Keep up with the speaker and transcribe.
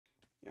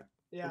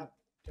Yeah.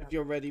 If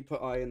you're ready,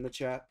 put I in the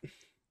chat.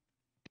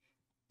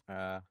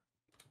 I'm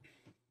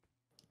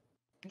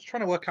just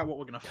trying to work out what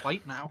we're gonna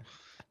fight now.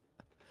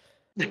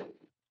 Is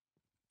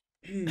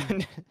there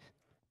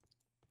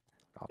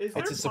It's a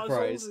puzzles?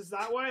 surprise. Is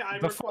that why I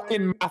The require?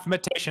 fucking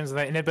mathematicians and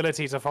the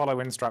inability to follow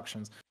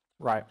instructions.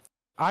 Right.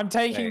 I'm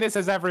taking this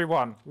as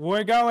everyone.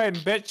 We're going,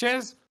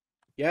 bitches.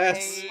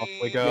 Yes. Off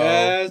we go.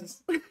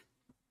 Yes.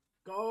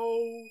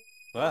 Go.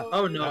 What? Go,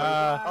 Oh, no.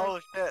 Oh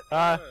shit.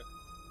 Oh.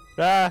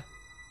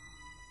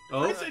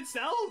 Prison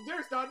cell?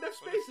 There's not enough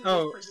space in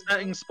Oh, this prison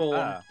setting cell.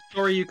 spawn.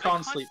 Sorry you can't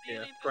can't sleep see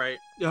here. anything. Great.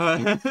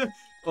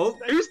 Oh.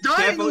 Who's dying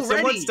Careful, already?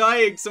 someone's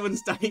dying.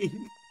 Someone's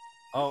dying.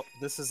 Oh,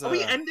 this is. Are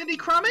we end any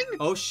cramming?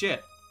 Oh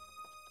shit.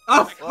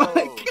 Oh Whoa. fuck.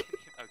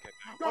 Okay.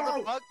 What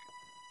the fuck?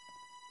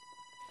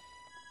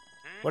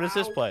 What is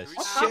this Ow. place?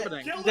 What's Shit.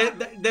 happening?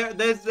 Kill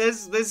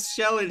There's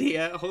shell in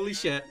here. Holy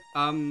shit.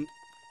 Oh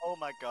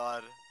my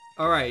god.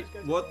 All right.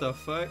 What the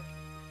fuck?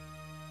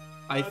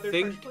 I there's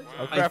think. pressure plates?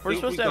 Oh I crap, we're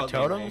think supposed we to have got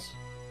the totems?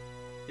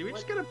 Did we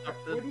just get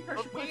abducted? Wooden pressure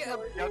Were we plates are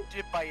working?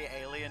 abducted by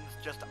aliens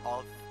just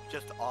off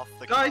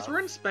the Guys, cuff? we're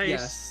in space.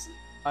 Yes.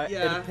 It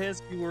Yeah.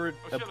 appears we were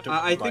abducted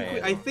I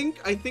by think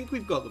I think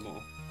we've got them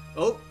all.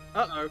 Oh.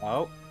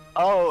 Uh-oh.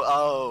 Oh,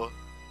 oh.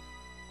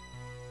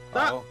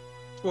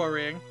 That's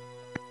worrying.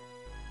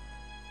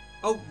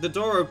 Oh, the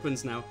door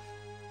opens now.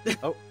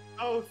 Oh,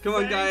 Come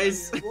on, thank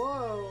guys. you.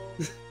 Whoa.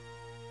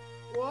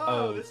 Whoa,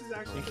 Oh. this is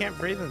actually. You can't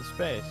breathe in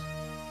space.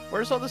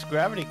 Where's all this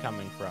gravity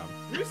coming from?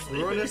 You're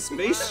We're on a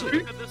sleeping. spaceship.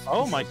 Look at this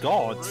Oh my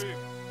god. roof.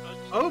 That's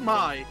Oh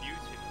my.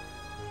 beautiful.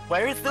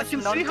 Where is I this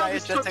can see how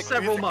this took non-diegetic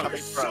several music months.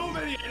 coming So from?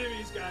 many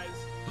enemies, guys.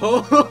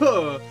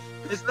 Oh.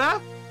 Is there?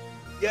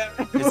 Yeah.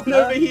 Everyone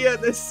that- over here.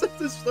 There's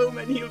so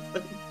many of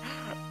them.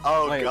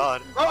 Oh Wait.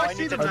 god. Oh, I I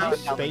see need to them Are now. turn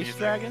these down the space music.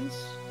 dragons?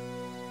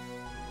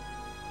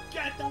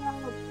 Get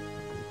down.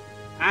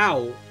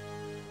 Ow.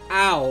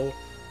 Ow.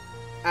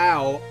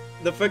 Ow.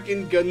 The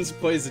fucking guns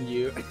poison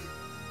you.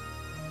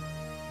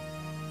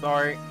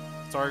 Sorry.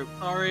 Sorry.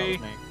 Sorry.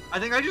 I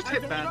think I just I'm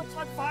hit going Ben. up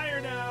on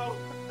fire now.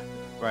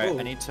 Right, Oh,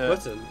 I need to.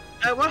 Button.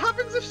 What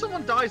happens if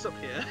someone dies up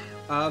here?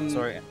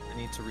 Sorry, I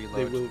need to reload.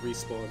 they will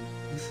respawn.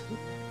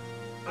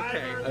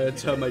 Okay. I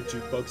turn my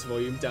jukebox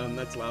volume down.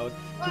 That's loud.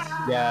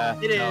 Yeah.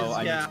 It is. No,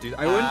 I yeah. need to do that.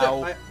 I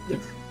wonder.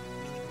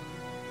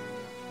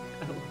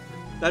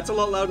 That's a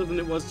lot louder than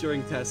it was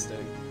during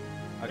testing.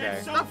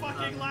 It's so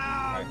fucking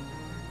loud.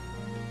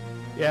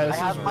 Yeah, I this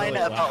is have mine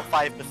really at loud.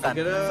 about 5%. I'm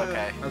gonna. It's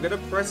okay. I'm gonna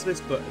press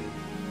this button.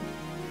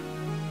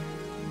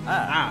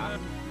 Ah.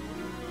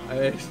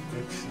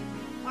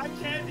 I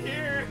can't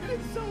hear.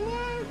 It's so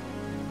loud.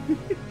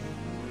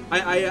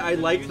 I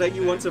like that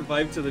you want to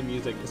vibe to the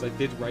music because I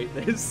did write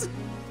this.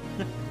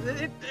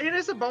 It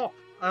is a bop.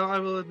 I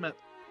will admit.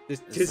 Tis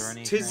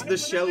the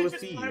shell I'm of literally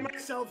thieves. just by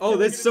myself Oh, killing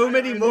there's an so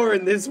entire many army. more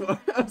in this one.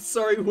 I'm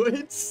sorry,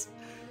 Woods.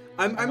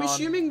 I'm Hang on.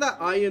 assuming that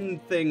iron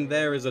thing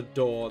there is a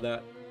door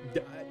that.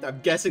 I'm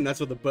guessing that's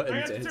what the I button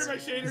have to did. turn my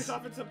shaders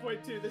off at some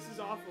point too. This is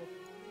awful.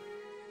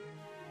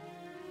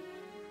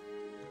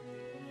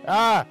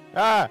 Ah!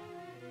 Ah!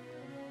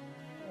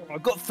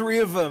 I've got 3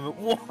 of them at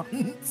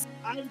once.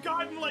 I've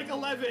gotten like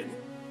 11.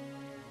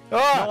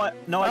 Ah!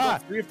 No, I Ah!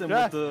 got 3 of them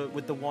Ah!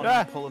 with the one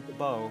Ah! pull of the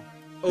bow.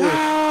 Oh,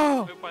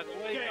 No! Oh, by the way,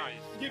 Okay, guys.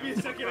 give me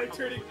a second.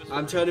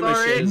 I'm turning my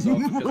Sorry. shaders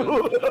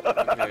off because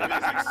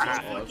Music's so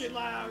I'm fucking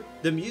loud.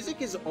 the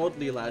music is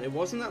oddly loud. It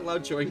wasn't that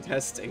loud during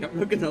testing. I'm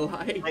not gonna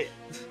lie. Wait,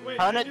 Wait,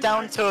 turn I it just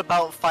down actually- to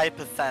about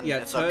 5%. Yeah,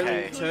 it's turn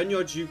okay. turn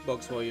your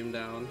jukebox volume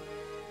down.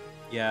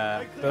 Yeah.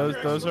 I clicked Those-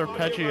 your those actual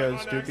audio arpeggios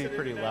on do be accident,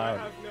 pretty and loud.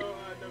 I have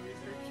no music.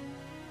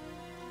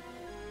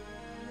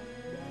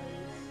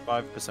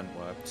 5%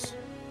 works.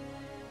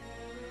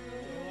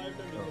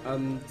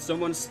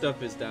 Someone's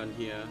stuff is down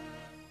here.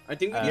 I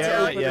think we need to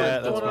Yeah, open yeah,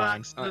 that that's door.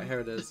 fine. Alright, here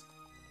it is.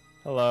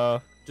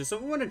 Hello. Does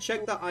someone want to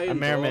check that iron I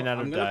may door? or may not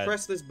I'm have gonna died.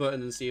 press this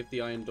button and see if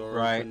the iron door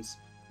Right. opens.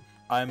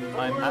 I'm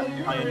at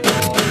the iron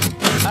door.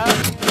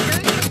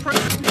 Getting the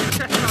press to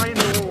check an iron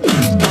door.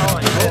 Oh,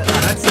 shit.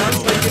 That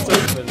sounds like it's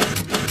open.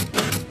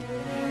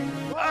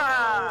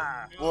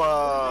 Ah!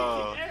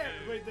 Whoa.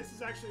 Wait, this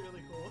is actually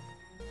really cool.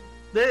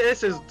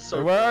 This is so.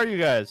 So where are you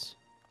guys?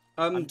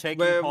 I'm taking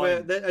where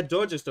point. a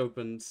door just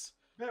opens.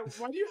 Matt,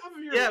 why do you have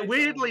your Yeah, lights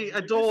weirdly,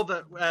 on? a door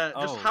that just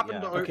Oh, happened yeah.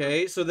 to open.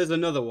 Okay, so there's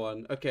another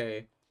one.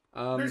 Okay.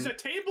 There's a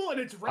table and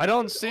it's right. I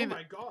don't there. see Oh the-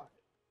 my god.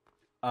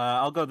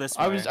 I'll go this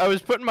way. I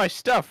was putting my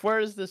stuff. Where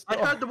is this I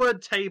door? heard the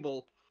word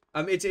table.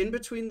 It's in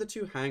between the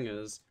two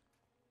hangars.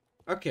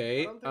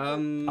 Okay. I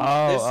don't think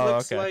This Oh,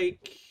 looks okay.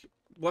 like.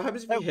 What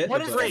happens if we hit What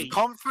the is button? this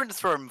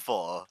conference room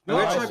for? I'm Oh,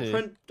 gonna I try see.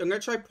 I'm gonna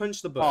try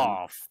punch the button.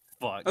 Oh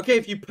fuck. Okay,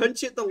 if you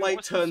punch it, the light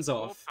What's this turns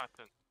floor off.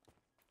 pattern?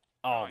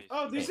 Oh. Nice.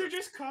 Oh, these are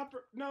just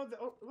copper. No,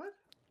 oh, what?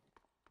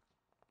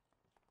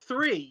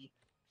 3.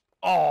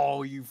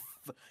 Oh, You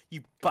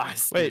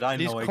bastard! Wait, I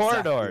these know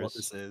exactly what corridors.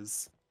 this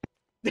is.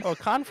 Oh,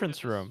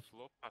 conference room.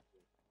 Floor pattern.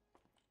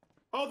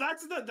 Oh,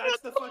 that's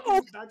the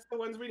fucking that's the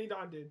ones we need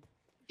on, dude.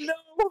 No,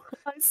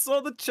 I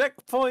saw the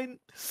checkpoint.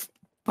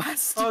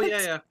 Oh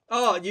yeah.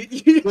 Oh, you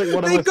Wait,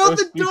 what am they I got the supposed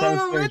to do door times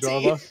playing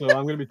already. Java, so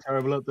I'm gonna be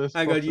terrible at this.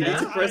 Hang on, you need to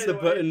Yeah. press the By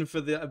the way- button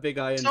for the big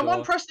iron Someone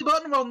door. press the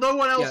button while no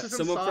one else Yeah, is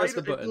someone inside. press the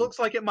It button. looks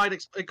like it might.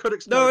 It could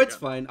explode. No, it's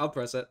again. fine. I'll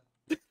press it.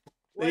 There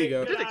Wait, you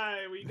go. good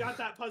eye, we got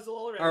that puzzle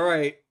already. All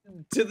right.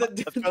 To the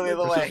Let's go the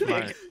other This is way.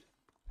 mine.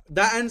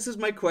 that answers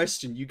my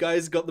question. You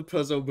guys got the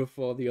puzzle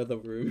before the other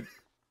room.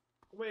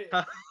 Wait.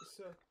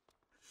 So...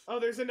 Oh,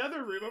 there's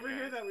another room over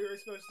here that we were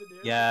supposed to do.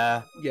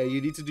 Yeah. Yeah,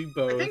 you need to do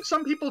both. I think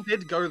some people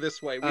did go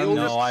this way. We Um, all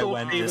no, just I saw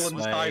went people this and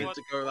way. decided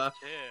to go there.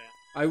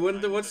 I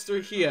wonder what's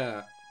through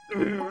here.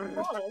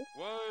 Whoa,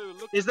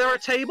 look Is there a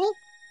table?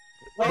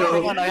 Wait, No.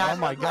 hang on, I Oh have,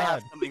 my I have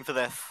God. something for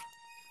this.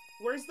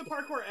 Where's the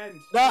parkour end?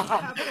 No, We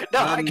have it. no,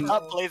 I Um,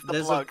 can't place the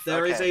There blocks. is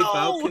okay. a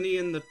balcony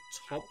in the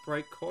top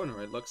right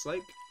corner. It looks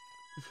like.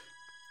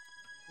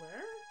 Where?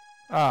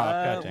 Oh, God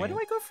Where dang do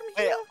it. I go from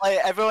Wait, here?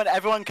 wait,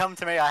 everyone come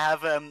to me. I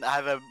have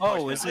a. Oh,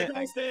 potion. is I it?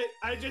 pressed it.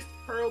 I just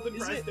hurled and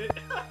Is pressed it.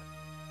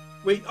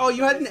 Wait. Oh,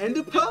 you had an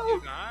ender do pearl?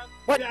 that.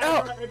 What? Yeah,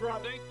 No! I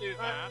brought. Don't do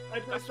that. I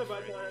pressed the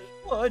button.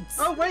 What?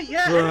 Oh wait,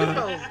 yeah. Bruh.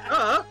 Enderpearls.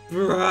 I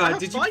Bruh, have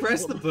did you 5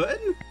 press of the them.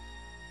 button?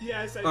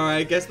 Yes, I Alright, I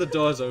did. guess the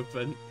door's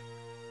open.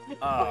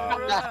 How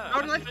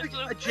did I think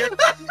I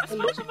just? How did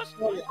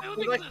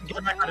I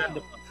forget I had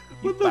enderpearls?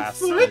 What the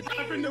bastard. fuck?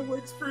 Happened to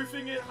woods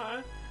proofing it,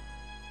 huh?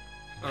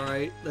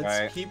 Alright, let's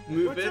Alright. keep What's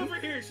moving. over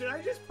here? Should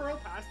I just pearl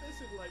past this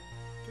and like?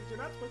 Because you're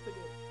not supposed to do.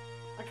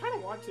 I kind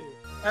of want to.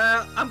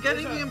 I'm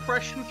getting the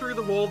impression through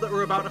the wall that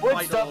we're about to Would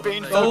fight. stop a lot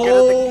being of so things.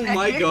 good at the Oh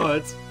my game.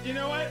 god. You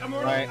know what? I'm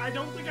already. Right. I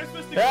don't think I'm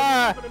supposed to go,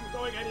 Ah! but I'm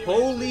going anyway.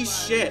 Holy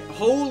shit.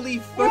 Holy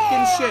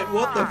fucking shit.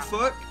 What the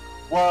fuck?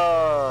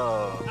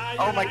 Whoa! yeah,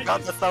 Oh my I god,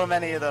 just- there's so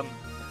many of them.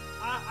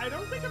 I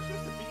don't think I'm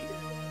supposed to be here.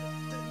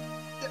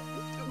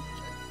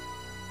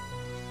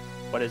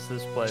 What is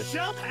this place?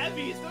 Shell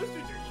heavies. Those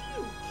dudes are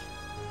huge.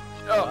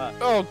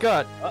 Oh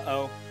God.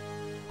 Uh-oh.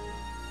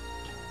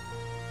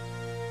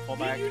 Fall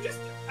back. Did you just?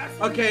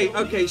 Okay, kill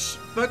me? okay,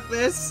 fuck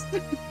this.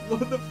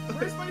 What the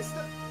Where's fuck? my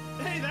stuff?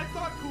 Hey, that's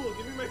not cool.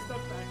 Give me my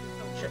stuff back.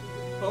 It's not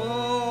cool.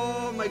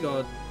 Oh my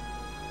god.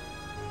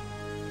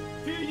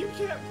 Dude, you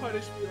can't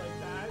punish me like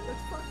that.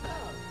 That's fucked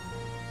up.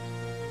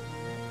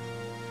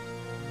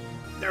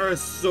 There are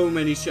so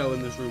many shell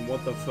in this room.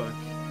 What the fuck?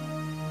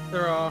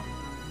 There are.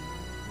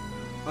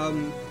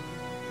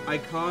 I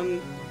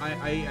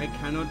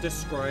cannot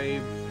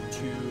describe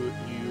to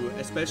you,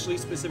 especially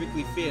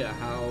specifically Fear,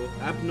 how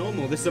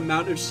abnormal this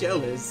amount of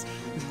shell is.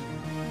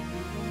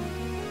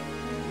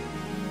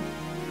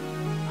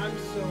 I'm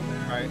so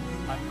mad. Right.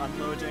 I'm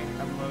loading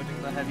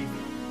the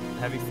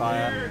heavy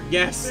fire. There.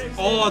 Yes. Fix it.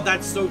 Oh,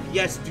 that's so.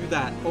 Yes, do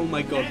that. Oh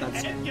my god, And-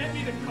 that's. and get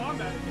me to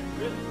combat again,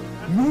 really.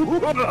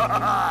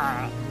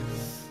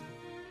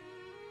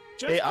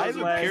 Just Hey, I 'cause have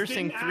you a guys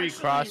piercing didn't 3 actually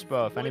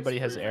crossbow if voice anybody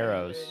has proof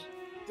arrows.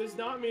 it, does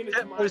not mean it's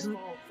Yeah, my poison.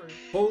 fault for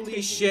Holy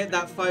taking shit, it.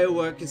 that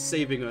firework is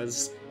saving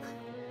us.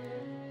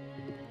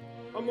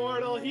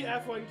 Immortal, he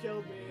F1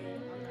 killed me.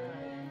 I'm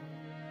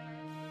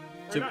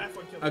mad. Or To- not F1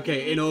 killed me.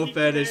 Okay, he- in all he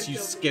fairness, command you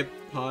killed me.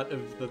 skipped part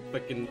of the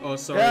fucking. Oh,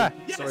 sorry. Yeah.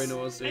 Yes! Sorry,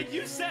 Noah. And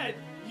you said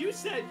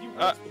you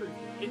Uh. voice proofed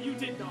it, and you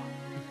did not.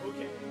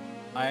 Okay.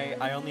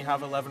 I only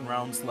have 11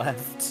 rounds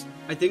left.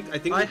 I think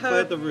we I cleared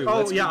have. the room. Oh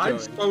Let's yeah, keep I'm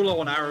going. so low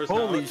on arrows now.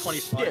 Holy I'm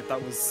 25. shit,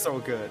 that was so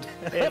good.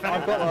 Hey, if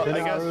I've anybody- got I 10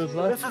 guess- arrows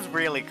left. This is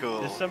really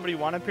cool. Does somebody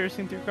want a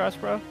piercing 3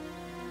 crossbow?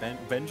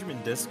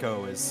 Benjamin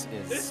Disco is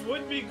This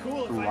would be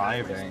cool if I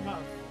had my thriving. stuff.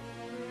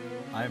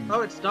 I'm.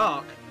 Oh, it's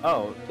dark.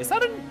 Oh, is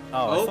that an? Oh,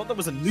 Oh, I thought that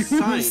was a news.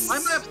 Signs. I'm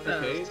upstairs.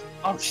 Okay.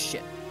 Oh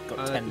shit.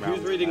 Got 10 Who's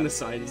rounds. reading the left.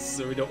 signs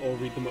so we don't all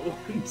read them at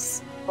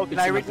once? Oh, can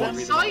I read What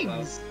this? What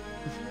signs?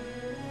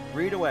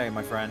 Read away,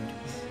 my friend.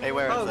 Hey,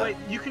 where is Oh it? wait,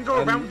 you can go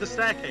Um, around the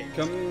staircase.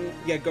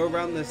 Yeah, go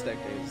around the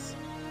staircase.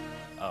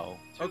 Oh.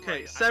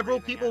 Okay, several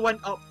people went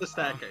up the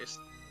staircase.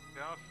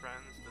 We are friends,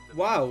 but the-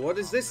 Wow, what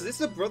is this? Is this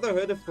the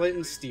Brotherhood of Flint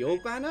and Steel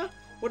banner?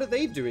 What are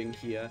they doing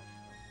here?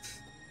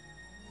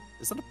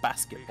 Is that a We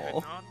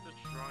basketball? cannot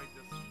destroy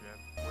this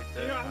ship with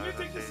You the know, I'm gonna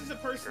take this as a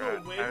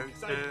personal win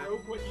because I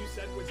broke what you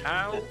said was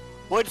How? evil.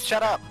 Wood,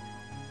 shut up!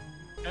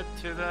 Head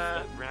to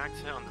the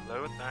reactor on the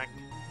lower deck.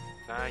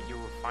 There you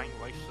will find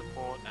life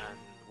support and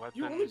weapons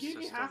You only gave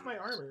me systems. half my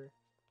armor.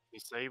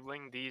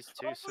 Disabling these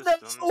two Oh,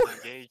 that's systems, so-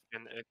 engage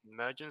an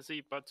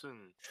emergency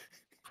button.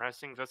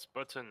 Pressing this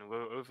button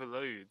will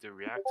overload the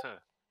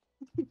reactor.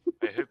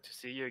 I hope to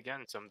see you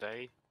again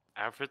someday.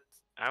 Alfred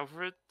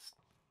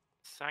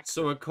Saxon.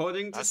 So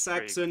according to That's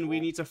pretty Saxon, we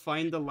cool. need to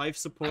find the life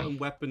support and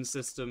weapon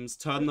systems,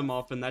 turn them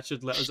off, and that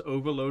should let us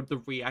overload the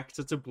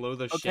reactor to blow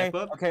the Okay. ship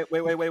up. Okay.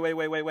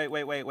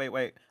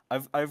 Wait.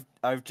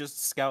 I've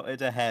just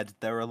scouted ahead.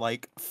 There are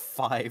like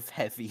 5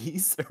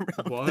 heavies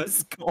around What?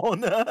 this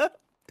corner.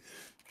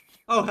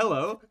 Oh,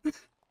 hello.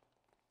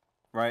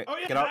 Right. Oh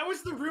yeah, Get out. that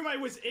was the room I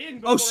was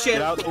in. Oh, before shit.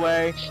 Get out the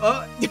way.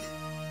 Oh,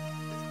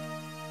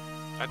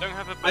 I don't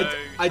have a bow.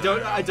 I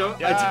don't.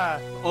 Yeah.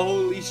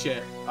 Holy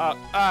shit. Oh,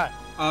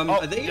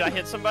 Are they? did I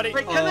hit somebody?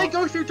 Wait, can they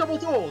Oh. go through double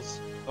doors?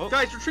 Oh.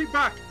 Guys, retreat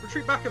back!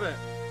 Retreat back a bit.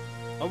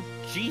 Oh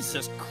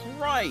Jesus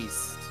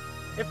Christ!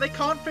 If they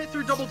can't fit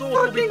through double doors,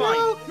 we'll be Fucking fine.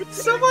 hell!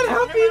 Someone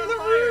help me in the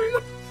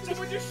room!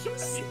 Someone just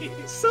shoot me!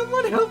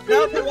 Someone help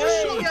me in the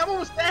room! I'm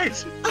almost dead.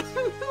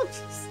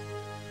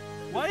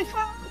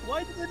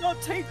 Why did they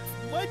not take?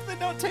 Why did they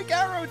not take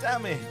arrow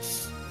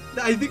damage?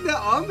 I think their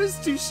armor's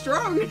too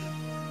strong. They You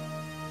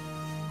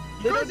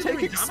don't guys are take doing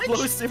damage?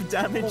 explosive I'm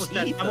damage almost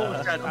dead. I'm almost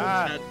either. dead. I'm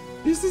almost dead.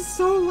 This is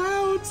so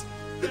loud.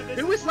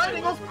 Who was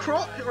lighting off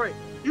Right.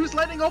 He was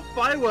lighting off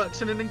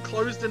fireworks in an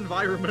enclosed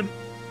environment.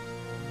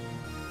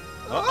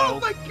 Oh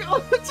my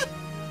god!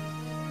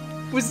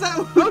 Was that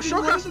Oh,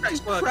 shock one of them aspect's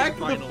just working, cracked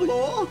the finally.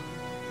 floor?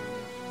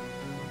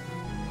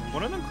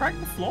 One of them cracked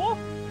the floor.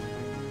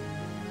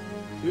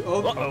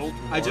 Oh, Uh-oh.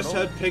 I just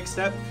heard pig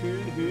step.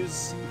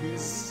 Whose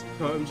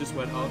totem just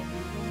went off?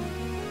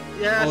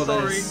 Yeah, Oh, that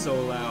sorry. is so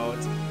loud.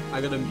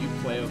 I gotta mute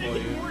player Taking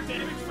volume. more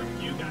damage from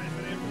you guys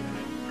than I am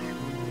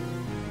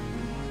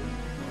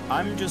from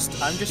I'm just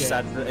Shit.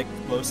 sad that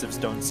explosives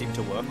don't seem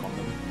to work on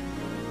them.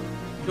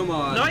 Come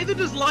on. Neither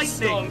does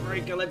lightning.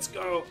 Stormbreaker, let's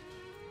go.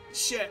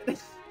 Shit.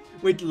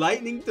 Wait,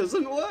 lightning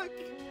doesn't work?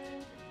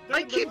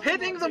 I keep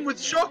hitting them with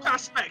shock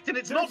aspect, and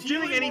it's They're not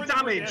doing healing any more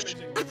than we're damage.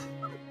 damaging.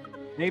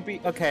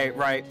 Maybe okay,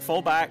 right.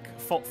 Fall back.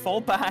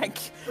 Fall back.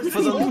 For Just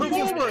the Fall love of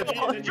forward.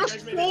 God.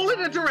 Just fall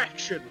in a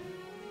direction.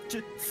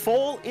 Just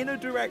fall in a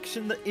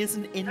direction that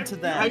isn't into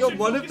them. Hang on,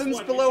 one of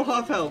them's below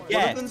half health. One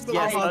Yes, of them's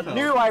below yes, half I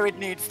knew health. I would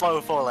need slow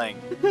falling.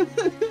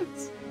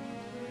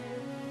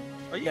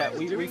 Are you Yeah, guys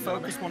we doing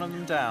focus one of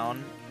them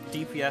down.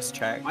 DPS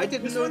check. I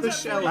didn't This know one's the at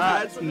shell 30,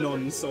 had this one's at 30.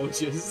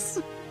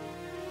 non-soldiers.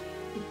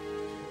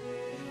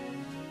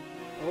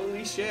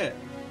 Holy shit.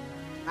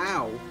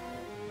 Ow.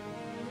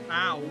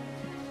 Ow.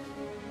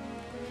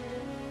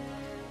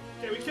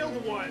 Okay, we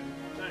killed one.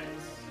 Nice.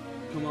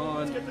 Come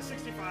Let's on. get the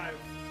 65.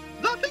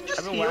 That thing I've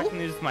just been healed? whacking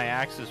these with my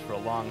axes for a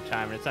long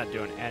time, and it's not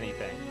doing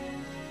anything.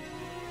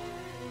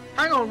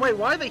 Hang on, wait,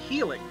 why are they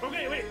healing?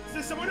 Okay, wait.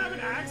 Does someone have an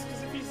axe?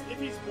 Because if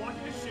he's blocking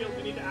his shield,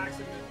 we need to axe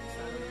him.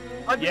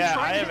 I've been Yeah, I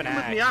trying to have hit an them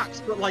with the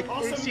axe, but like,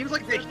 Also, it seems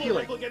like they're Red Bull, healing.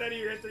 Red Bull, get out of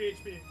here at 3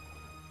 HP.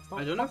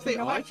 I don't know if they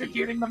are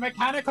electrocuting the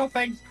mechanical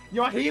things.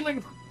 You're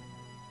healing.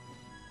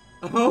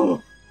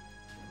 Oh.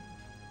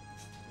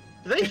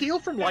 Do they heal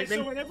from Okay, lightning?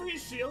 so whenever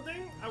he's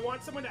shielding, I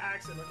want someone to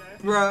axe him,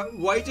 okay? Bruh,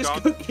 why just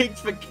Gone. got kicked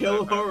for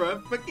kill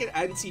horror? Fucking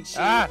anti-cheat.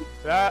 I'm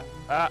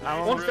One's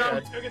almost down.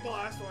 dead. Let's go get the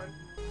last one.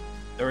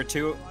 There are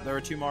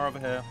two more over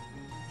here.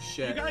 You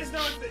Shit. guys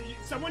know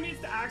if someone needs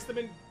to axe them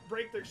and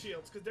break their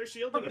shields, because they're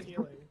shielding and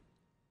healing.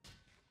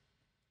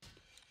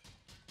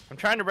 I'm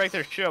trying to break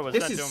their shield, but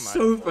it's This not is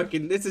doing much. so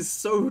fucking. This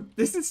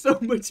is so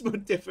much more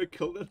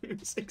difficult than I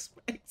was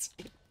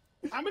expecting.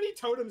 How many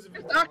totems have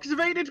you got?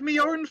 Activated my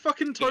own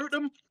fucking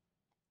totem.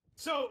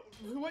 So,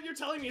 what you're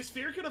telling me is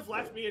Fear could have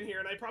left me in here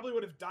and I probably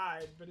would have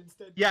died, but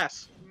instead...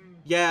 Yes.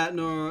 Yeah,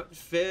 no,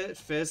 Fear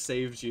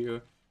saved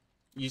you.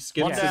 You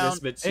skipped One to down. this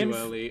bit too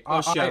early. Oh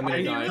I- shit, I'm I- gonna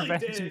You die. really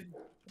did.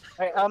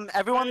 Hey,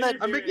 everyone that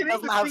I'm beginning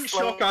doesn't to have think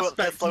slow, shock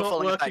aspect's slow not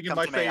falling working effect in come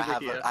my to me. favor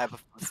here. I have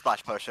a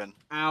splash potion.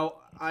 Ow,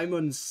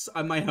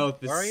 my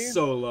health Where are is you?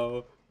 so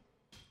low.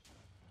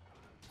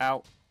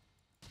 Ow.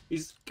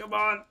 Come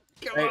on,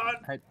 Hey, on,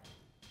 hey.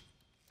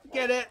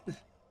 get it.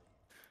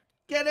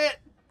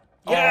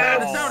 Yeah,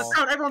 Yes! it's down, it's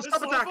down. Everyone This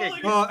stop slow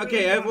attacking. falling Oh, is okay,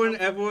 really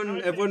everyone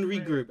not-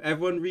 regroup.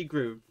 Everyone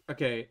regroup.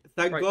 Okay,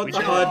 thank Right, God we the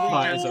should hard all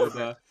part is go.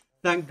 over.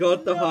 Thank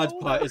God the hard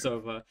part is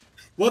over.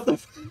 What the? Oh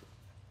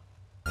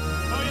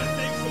yeah,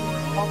 thanks the world.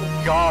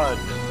 Oh God!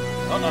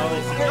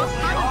 Just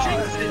how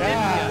jinx it,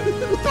 Yeah. didn't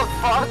you? What the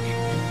fuck?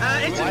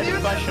 It's Why the immune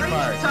to question ranged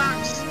mark?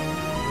 attacks.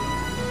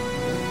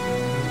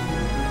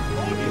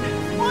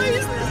 Why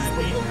is this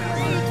little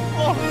green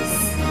boss?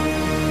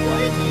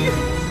 Why do you?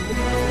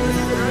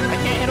 I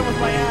can't hit him with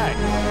my axe.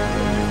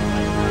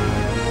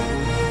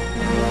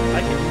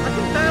 I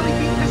can barely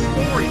beat this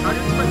story. How do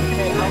you expect me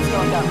to Okay, Helm's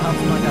going down.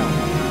 Helm's going down.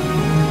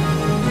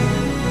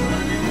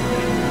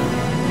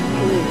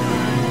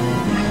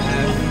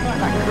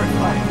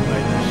 Sacrifice by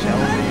the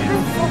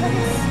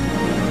shell.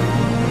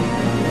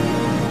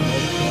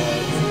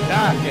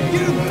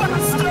 You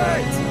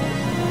bastard!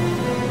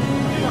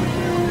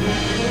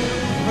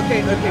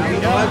 Okay, we are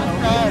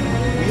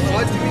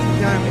doing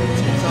damage.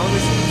 It's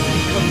obviously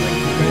covering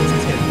Red's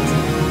tint.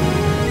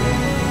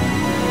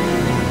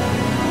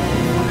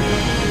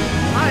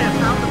 I am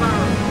out of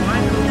arrows.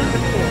 I'm no longer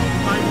before.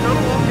 I'm no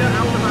longer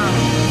out of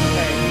arrows.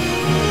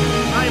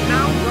 I am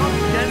now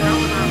once again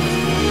out of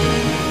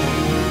arrows.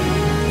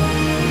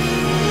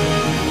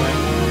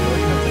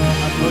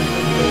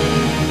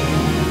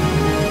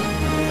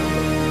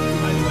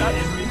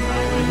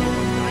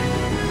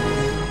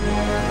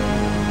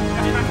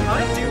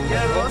 I do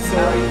get Oh, lost.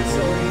 sorry.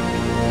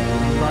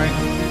 Right.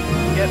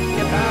 Get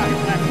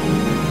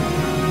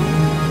back.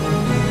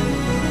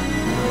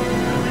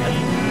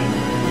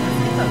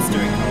 That's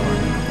doing more.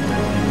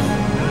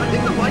 I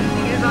think the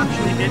lightning is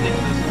actually hitting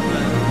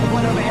this.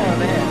 One over here,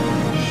 over here.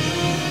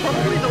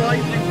 Probably the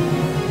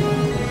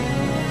lightning.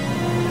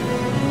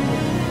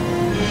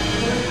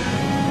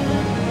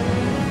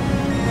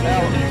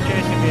 Hell, it's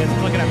chasing me. It's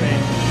looking at me.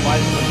 Why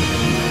is it looking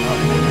at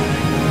me?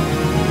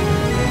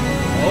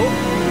 Oh,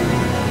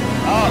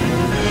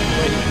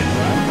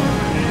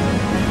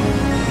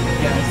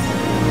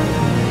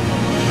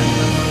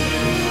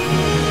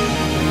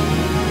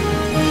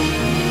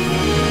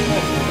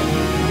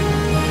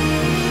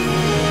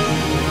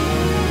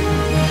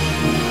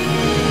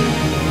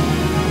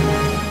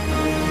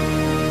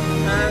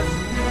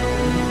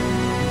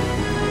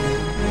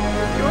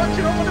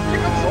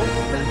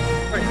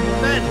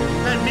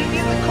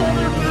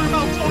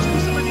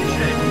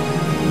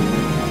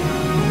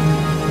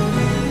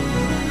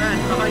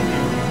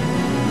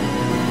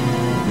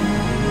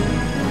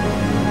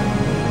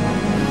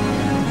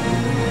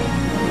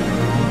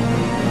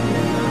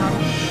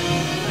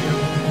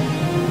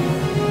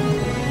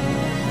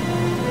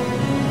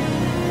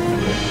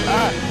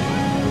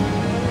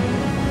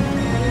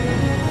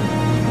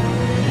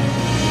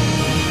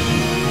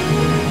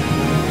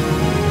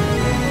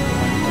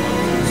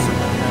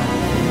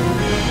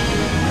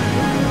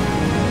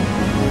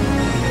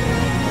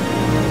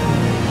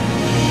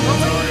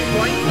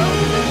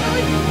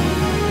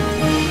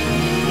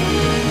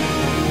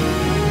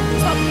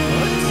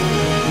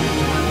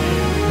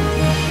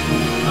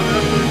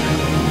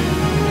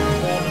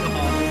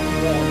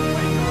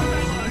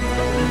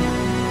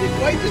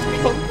 I just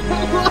come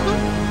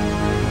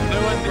No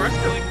one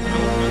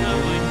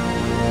wrestling.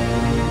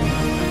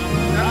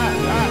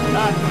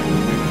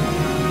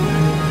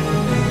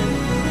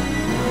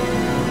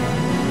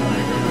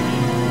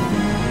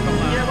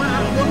 Yeah,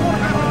 well, what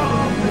happened?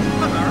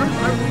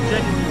 I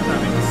genuinely was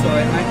having.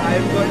 Sorry,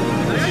 I've got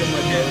difficulty on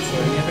my tail, so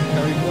I only have a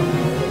carry one.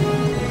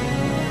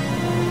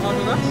 Oh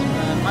no, that's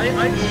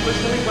I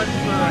explicitly went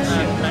for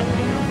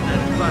Becky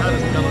because I had a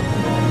skeleton.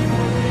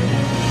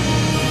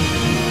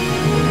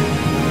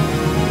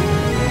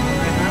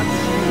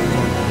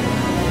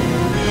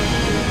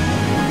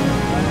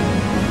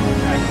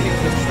 I think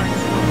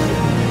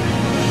the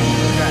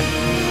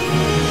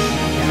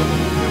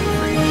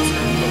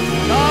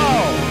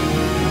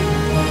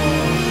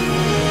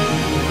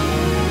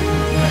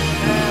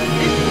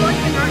Is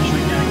lightning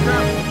actually doing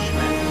damage?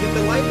 Did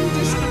the lightning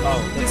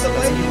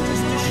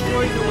just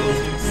destroy the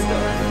roasted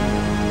stuff?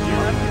 Do you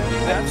have to do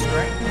that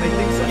strength? I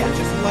think so. Yeah.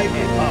 Just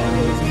lightning the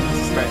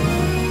roasted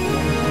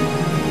stuff.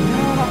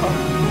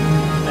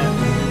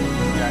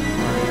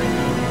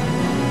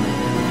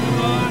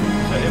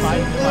 So if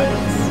I'm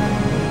dead.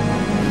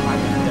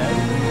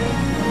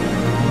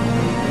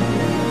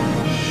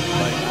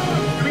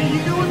 I mean, you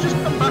can just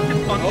come back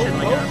and punch him,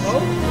 I guess.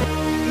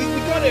 We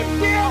got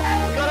him!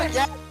 Yeah! We got it,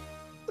 yeah.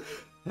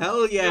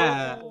 Hell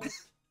yeah! Oh,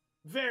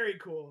 very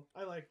cool.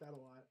 I like that a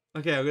lot.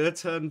 Okay, I'm gonna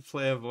turn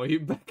player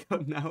volume back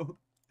on now.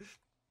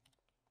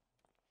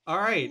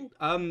 Alright,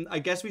 I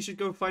guess we should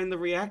go find the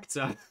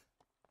reactor.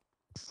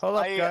 Hold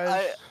up,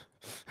 guys.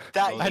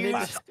 That Those used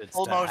bastards to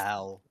almost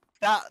hell.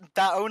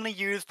 that only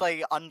used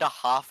like under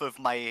half of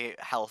my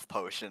health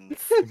potions.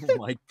 Oh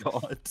my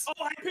god. Oh,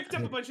 I picked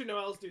up a bunch of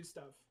Noel's dude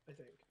stuff, I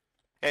think.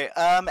 Okay,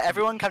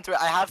 everyone come to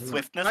it. I have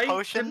swiftness I-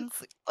 potions.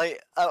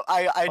 Like,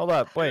 I Hold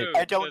up, wait.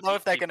 don't know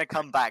if they're gonna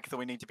come back, so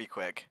we need to be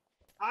quick.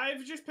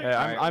 I've just picked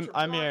Yeah, up a bunch of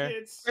I'm here.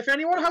 rockets, If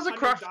anyone has a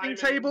 100 crafting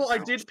table, I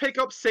diamonds. did pick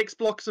up 6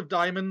 blocks of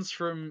diamonds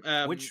from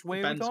Which way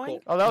are we Ben's going?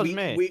 corpse. Oh, that was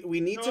me. We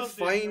need to Noel's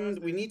dude,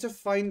 Noel's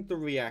find the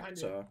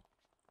reactor.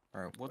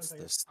 Alright, what's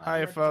second. this? Hi,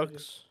 Hi,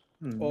 folks.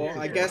 Or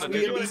I Here, guess here. we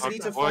at Do least it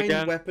need to again.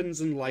 find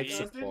weapons and life Yeah.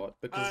 support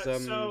because we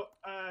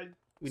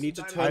some need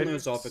to turn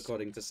diamonds. those off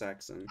according to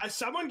Saxon.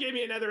 Someone gave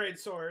me a netherite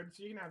sword,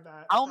 so you can have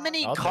that. How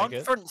many I'll take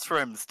it. conference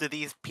rooms do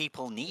these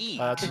people need?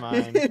 That's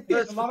mine.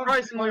 That's a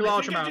surprisingly I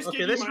large think I amount. just Okay,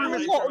 gave this you room my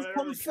is. A lot light of sword, I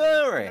don't really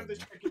conferring. have this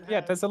chicken Yeah,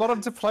 head, there's a lot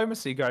of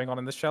diplomacy going on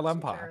in the Shell some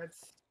Empire.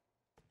 carrots.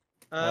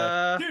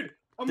 Dude,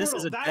 This Immortal,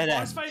 is a that dead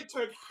boss end. fight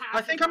took half.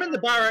 I think of I'm in the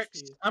my armor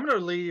barracks. HP. I'm gonna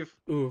leave.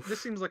 Oof.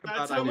 This seems like a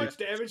That's bad how idea. much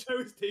damage I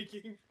was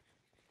taking.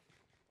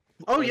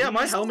 Oh yeah,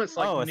 my These- helmet's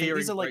like oh, I think nearing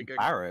these are like breaking.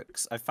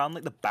 barracks. I found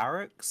like the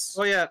barracks.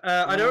 Oh yeah,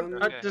 I don't.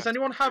 Okay. Does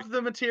anyone have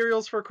the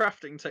materials for a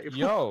crafting table?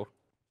 Yo,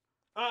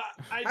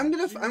 I'm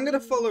gonna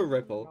follow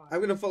Ripple.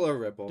 I'm gonna follow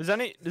Ripple.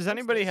 does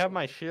anybody have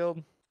my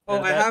shield? Oh, Or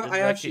I that- have does I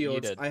that have get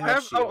shields. yeeted? I I have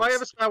have. shields. Oh, I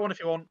have a spare one if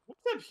you want.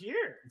 What's up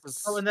here?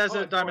 Oh, and there's a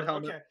door, diamond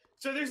helmet. Okay,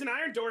 so there's an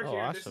iron door Oh,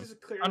 here. awesome. This is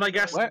clear. And I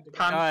guess What?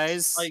 pants.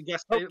 Guys. I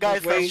guess. Oh,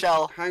 guys, Wait,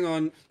 Shell. hang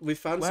on. We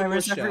found some Where more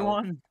is shell.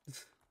 everyone?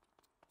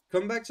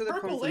 Come back to the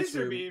Purple conference laser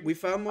room. beam. We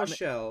found more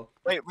shell.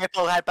 Wait,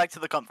 Ripple, head back to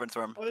the conference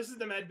room. Oh, this is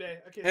the med bay.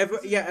 Okay. Every,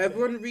 this is yeah, the med bay.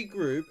 everyone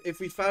regroup.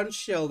 If we found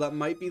shell, that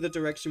might be the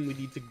direction we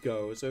need to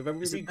go. So if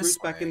everyone Is it this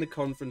regroups back in way? the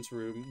conference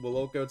room, we'll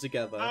all go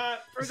together.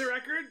 For the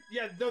record,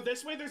 yeah, no,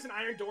 this way there's an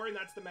iron door and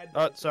that's the med bay.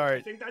 Oh, So sorry.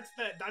 I think that's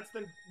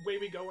the way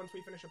we go once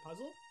we finish a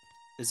puzzle.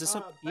 Is this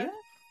up that- here?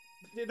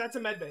 Yeah, that's a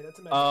med bay. That's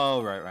a med bay.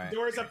 Oh, right.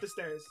 Door's up the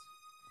stairs.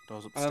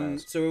 Doors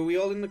upstairs. So are we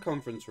all in the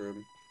conference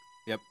room?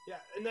 Yeah,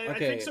 and then I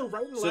Okay, think so.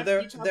 Right and So left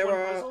there each have there one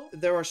are puzzle.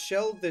 there are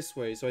shell this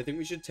way. So I think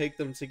we should take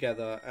them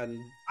together, and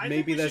I maybe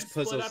think we there's should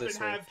split puzzles up this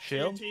and way. have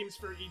Shield? 2 teams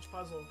for each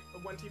puzzle,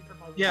 or 1 team per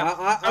puzzle. Yeah.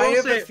 I I will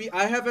have say-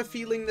 I have a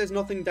feeling there's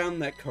nothing down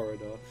that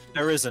corridor.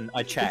 There isn't.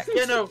 I checked.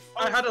 Yeah, no,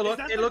 I had a Is look.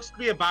 that It the- looks to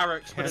be a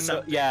barracks, but it's So,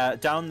 not. yeah,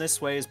 down this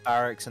way is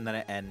barracks, and then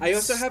it ends. I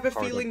also have a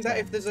corridor feeling that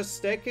if 10. there's a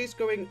staircase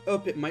going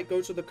up, it might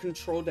go to the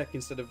control deck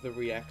instead of the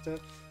reactor.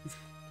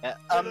 Yeah,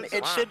 that's-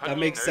 it Wow, should how That do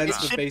makes you sense know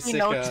for It should be basic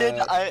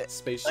noted,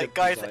 spaceship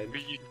guys, design.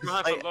 You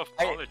have I- a lot of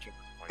I- knowledge at this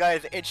point.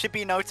 Guys, it should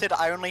be noted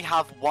I only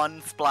have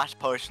 1 splash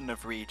potion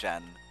of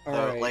regen. So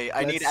Alright, like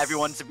I need let's-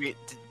 everyone to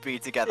be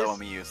together when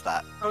we use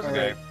that. Okay.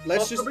 Alright,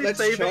 let's just Possibly let's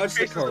save it in charge the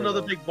case there's another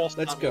corridor. big boss.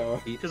 Let's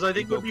go. Because I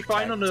think we'll be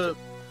fine on the.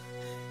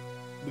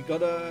 We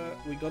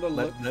gotta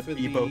look Let for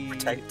Bebo the.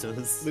 protect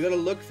us. We gotta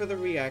look for the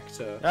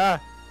reactor. Ah,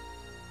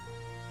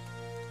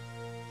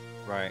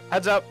 Right.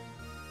 heads up.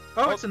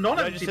 Oh, it's a Did I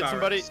non-empty just hit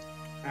somebody? barracks.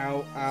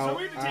 Ow! So Ow!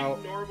 we have to Ow!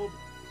 take normal.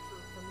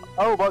 From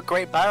Oh, what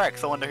great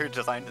barracks! I wonder who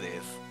designed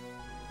these.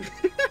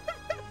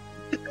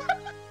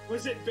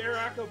 was it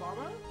Barack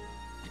Obama?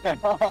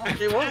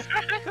 It was.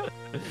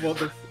 What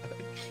the?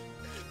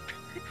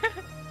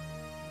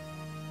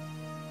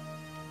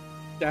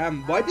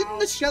 Damn! Why didn't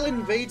the shell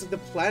invade the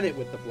planet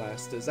with the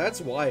blasters? That's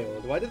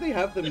wild. Why do they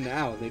have them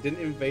now and they didn't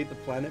invade the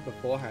planet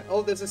beforehand?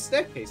 Oh, there's a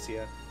staircase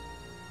here.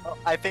 Oh,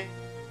 I think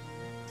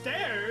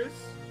Stairs.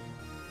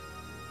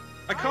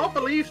 I can't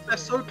believe they're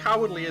so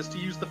cowardly as to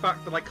use the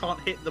fact that I can't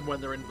hit them when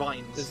they're in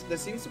vines. There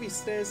seems to be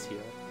stairs here.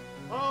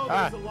 Oh,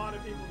 Ah. there's a lot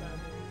of people down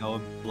Go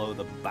and blow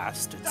the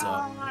bastards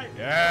up. Die!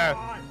 Yeah.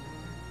 Die!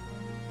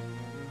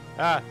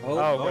 Ah. Oh,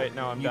 Oh, oh, wait,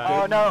 no, I'm you done.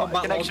 Oh no,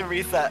 Oh, connection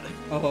reset.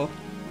 Oh.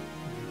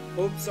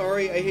 Oh,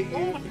 sorry, I hit Oh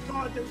you. my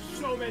god, there's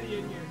so many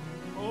in here.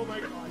 Oh my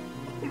god.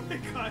 Oh my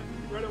god.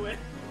 Run away.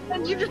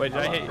 And you just Wait,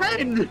 did I hit you?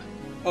 ran!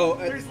 Oh,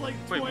 There's like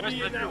Wait, 20 where's in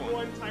that everyone?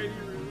 one tiny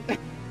room.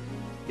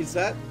 is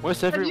that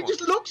Where's And you everyone?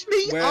 just looked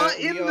me where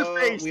in we the are?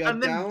 face We are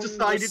and then down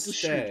decided the to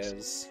shoot.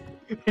 stairs.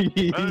 Oh,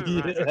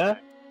 right, okay.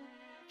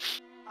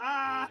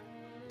 Ah!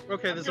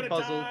 Okay, I'm there's a gonna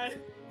puzzle. die.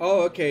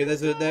 Oh, okay.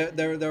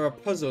 There are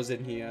puzzles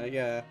in here.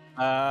 Yeah.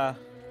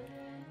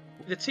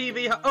 The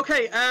TV.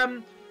 Okay,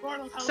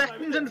 Immortal, how second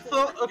have I and been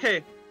thought. Okay,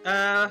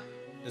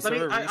 Is let me.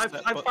 there a I reset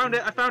found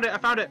it. button? I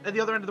found it at the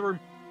other end of the room.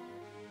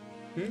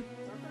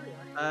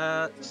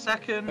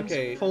 Second,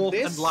 Okay. fourth,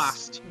 this, and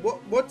last.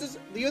 What does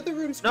the other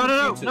room's No, no,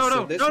 no, computers, no, so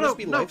no, this no, must no,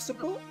 be no. life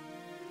support?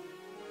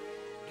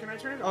 Can I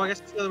turn it Oh, I off? guess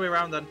it's the other way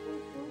around then.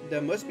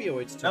 There must be a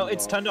way to turn No, it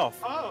it's off. turned off.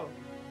 Oh.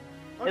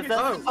 Is there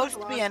so this supposed the to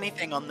last be one.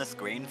 anything on the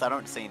screens? I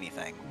don't see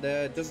anything.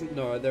 There doesn't.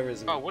 No, there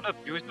isn't. Oh, what a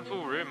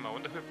beautiful room. I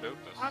wonder who built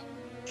this. How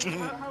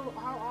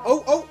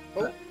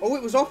Oh,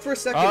 it was off for a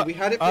second. We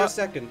had it for a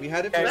second. We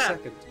had it for a Yeah.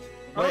 second.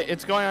 Wait,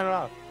 it's going on and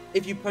off.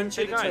 If you punch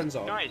Hey it, it guys, turns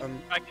off. guys,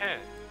 back here.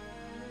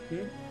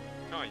 Hmm?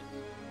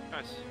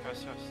 Guys.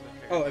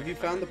 Okay, Oh, have you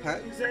found the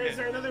pattern? Is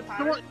there another You know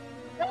pattern? what?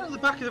 One at the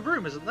back of the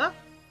room, isn't there?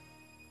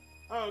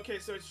 Oh, okay,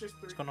 so it's just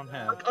 3. What's going on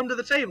here? Like under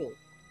the table.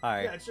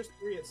 Hi. Yeah, it's just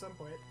 3 at some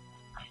point.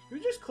 Who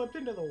just clipped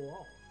into the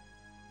wall?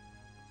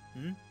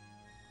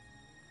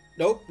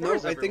 Nope. Where No,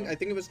 is I think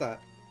everyone? it was that.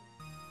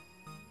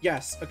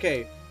 Yes.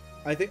 Okay.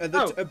 I think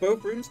Oh. are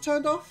both rooms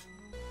turned off?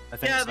 I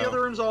think Yeah, so. the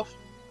other room's off.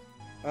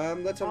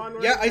 Let's have...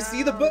 Onward Yeah, I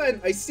see the now.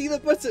 button. I see the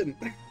button.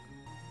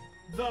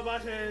 The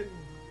button!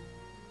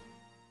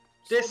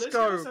 So this gets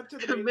us Disco. up to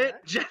the main Commit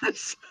deck.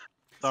 genocide.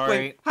 Sorry.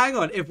 Wait, hang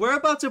on. If we're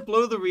about to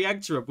blow the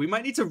reactor up, we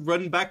might need to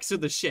run back to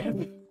the ship.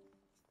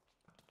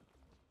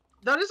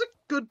 That is a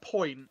good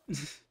point.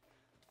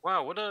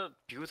 Wow, what a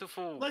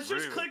beautiful Let's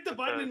just room click the with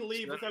button and the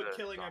leave without cylinder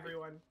killing side.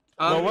 everyone.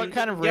 Well, what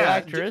kind of yeah,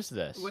 reactor is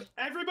this? wait.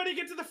 Everybody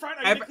get to the front.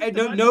 I'm gonna click the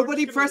No, button,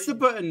 nobody we're just press the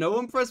gonna button. No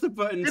one press the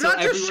button Did until that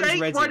just everyone's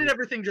shake? ready. Why did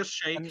everything just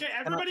shake? leave. Okay,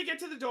 everybody get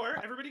to the door.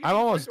 Everybody get I'm to the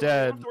almost front door. You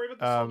don't dead. have to worry about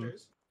the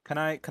soldiers. Can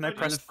I Oh, Trying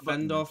press to the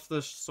fend button? off the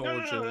No,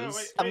 soldiers.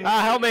 wait.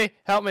 Help me!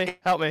 Help me!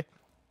 Help me!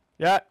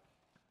 Yeah.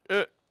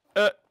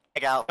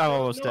 Check out. I'm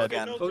almost dead.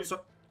 Again. Oh,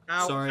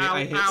 Ow, Sorry, ow,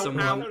 I hit ow,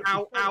 someone.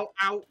 Ow, ow,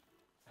 ow,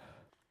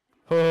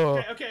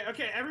 Oh.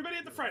 Okay. Everybody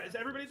at the front. Is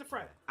everybody at the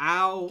front?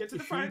 Ow! Get to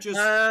the Who front. just?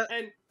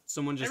 And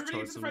Someone just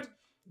everybody get to the tossed front.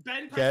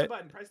 Ben, press Okay. the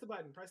button. Press the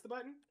button. Press the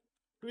button.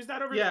 Who's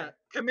that over Yeah, there?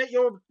 commit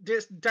your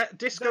disco Is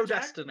that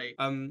Jack? destiny.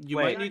 You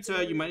Wait. might need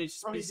to. You might need to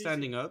Oh, be he's easy.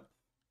 standing up.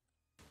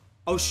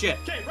 Oh shit!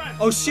 Okay, run.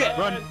 Oh shit!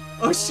 Run.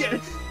 Oh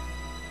shit!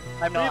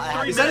 I'm not. I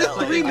had Is to, that a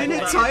like,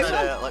 3-minute I had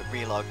timer? to, like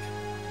relog.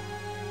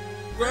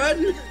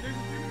 Run! There's a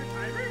 3-minute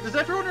timer? Does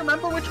everyone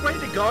remember which way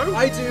to go?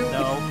 I do.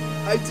 No.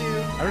 I do.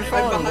 I'm just I'm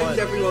following behind Woods.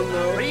 everyone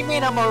though. What do you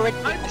mean I'm already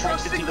I'm connected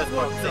trusting to that this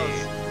Woods proxy?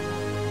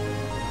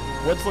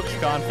 does. Woods looks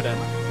confident.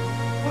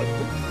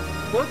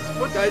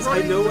 What's Guys, I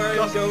running know with where I'm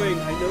Gus? going.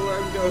 I know where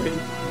I'm going.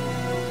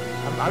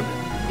 I'm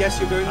Yes,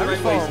 you're going the I'm right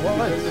just way. following You're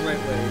Woods. going the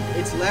right way.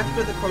 It's left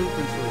of the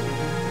conference room.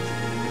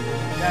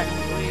 Jack,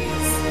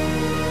 please.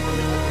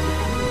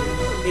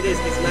 It is.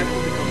 It's left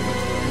of the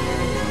conference room.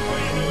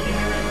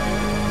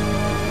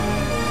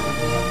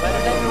 Where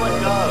did everyone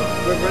go?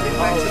 We're running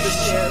back to the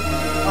ship.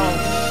 Oh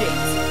shit.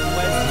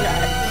 Where's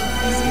Jack?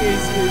 He's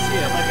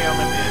here.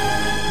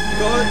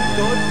 God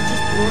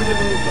just brought him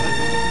over.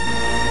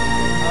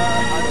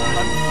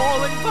 I'm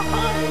falling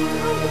behind.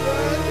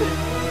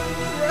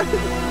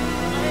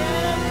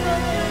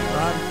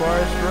 run,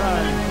 Forrest,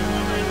 run.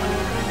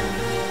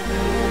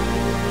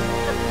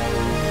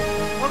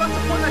 Well, that's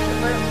the point I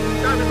should make.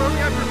 Guys, if only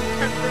I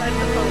kept the end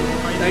of those.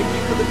 Thank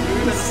you for the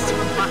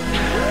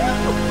boost.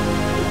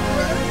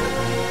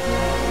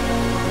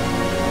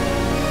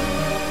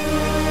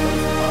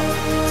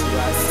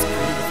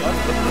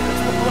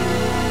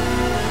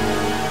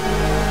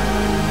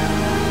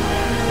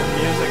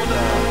 Music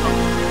though.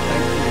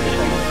 Thank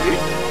you.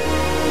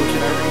 Which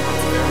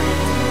everyone's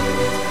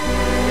very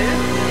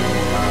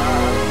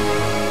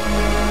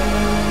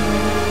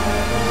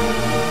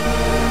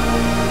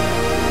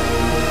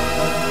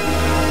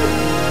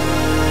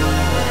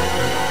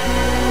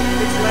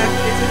It's left.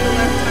 It's in the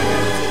left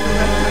hangar. It's in the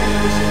left hangar.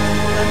 The ship's in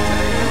the left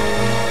hangar.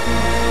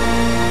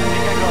 I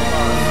think I got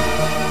lost.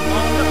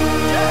 Oh no,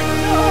 Jack,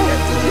 no! Get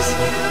to the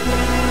ship.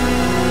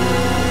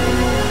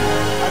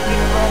 I've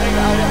been running.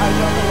 I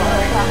don't know where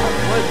I am.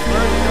 Woods,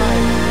 where are you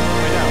going?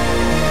 Wait, no.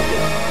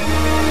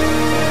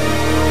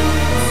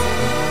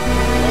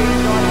 Please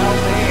don't help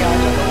me. I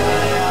don't know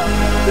where I am.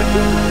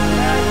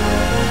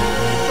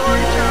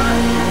 Sorry, Jack.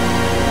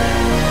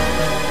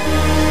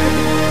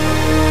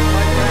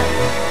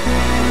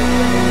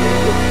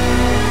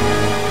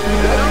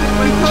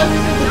 Because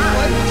it's in the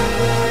flight.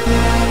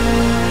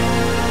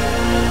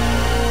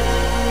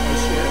 Oh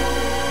shit.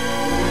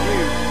 What do we do?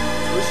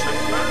 Oh shit.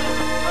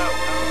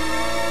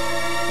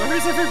 Where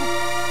is everyone?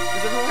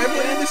 Is everyone?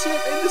 in the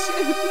ship, in the ship.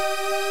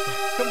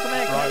 Come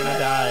here, We're all gonna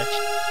die.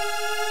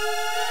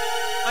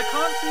 I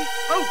can't see.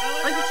 Oh,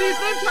 I can see his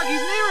name tag.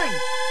 He's nearing.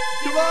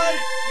 Come on,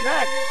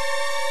 Mac.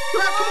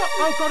 Come on, come on.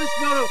 Oh God,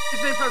 no.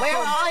 His name tag's Where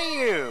gone. are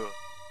you?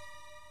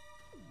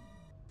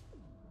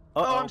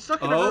 Oh, I'm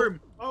stuck in a Oh. room.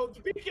 Oh,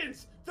 the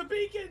beacons! The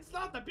beacons,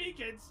 not the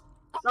beacons!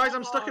 Guys,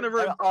 I'm stuck in a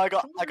room. I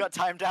got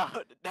timed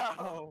out. No.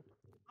 Oh.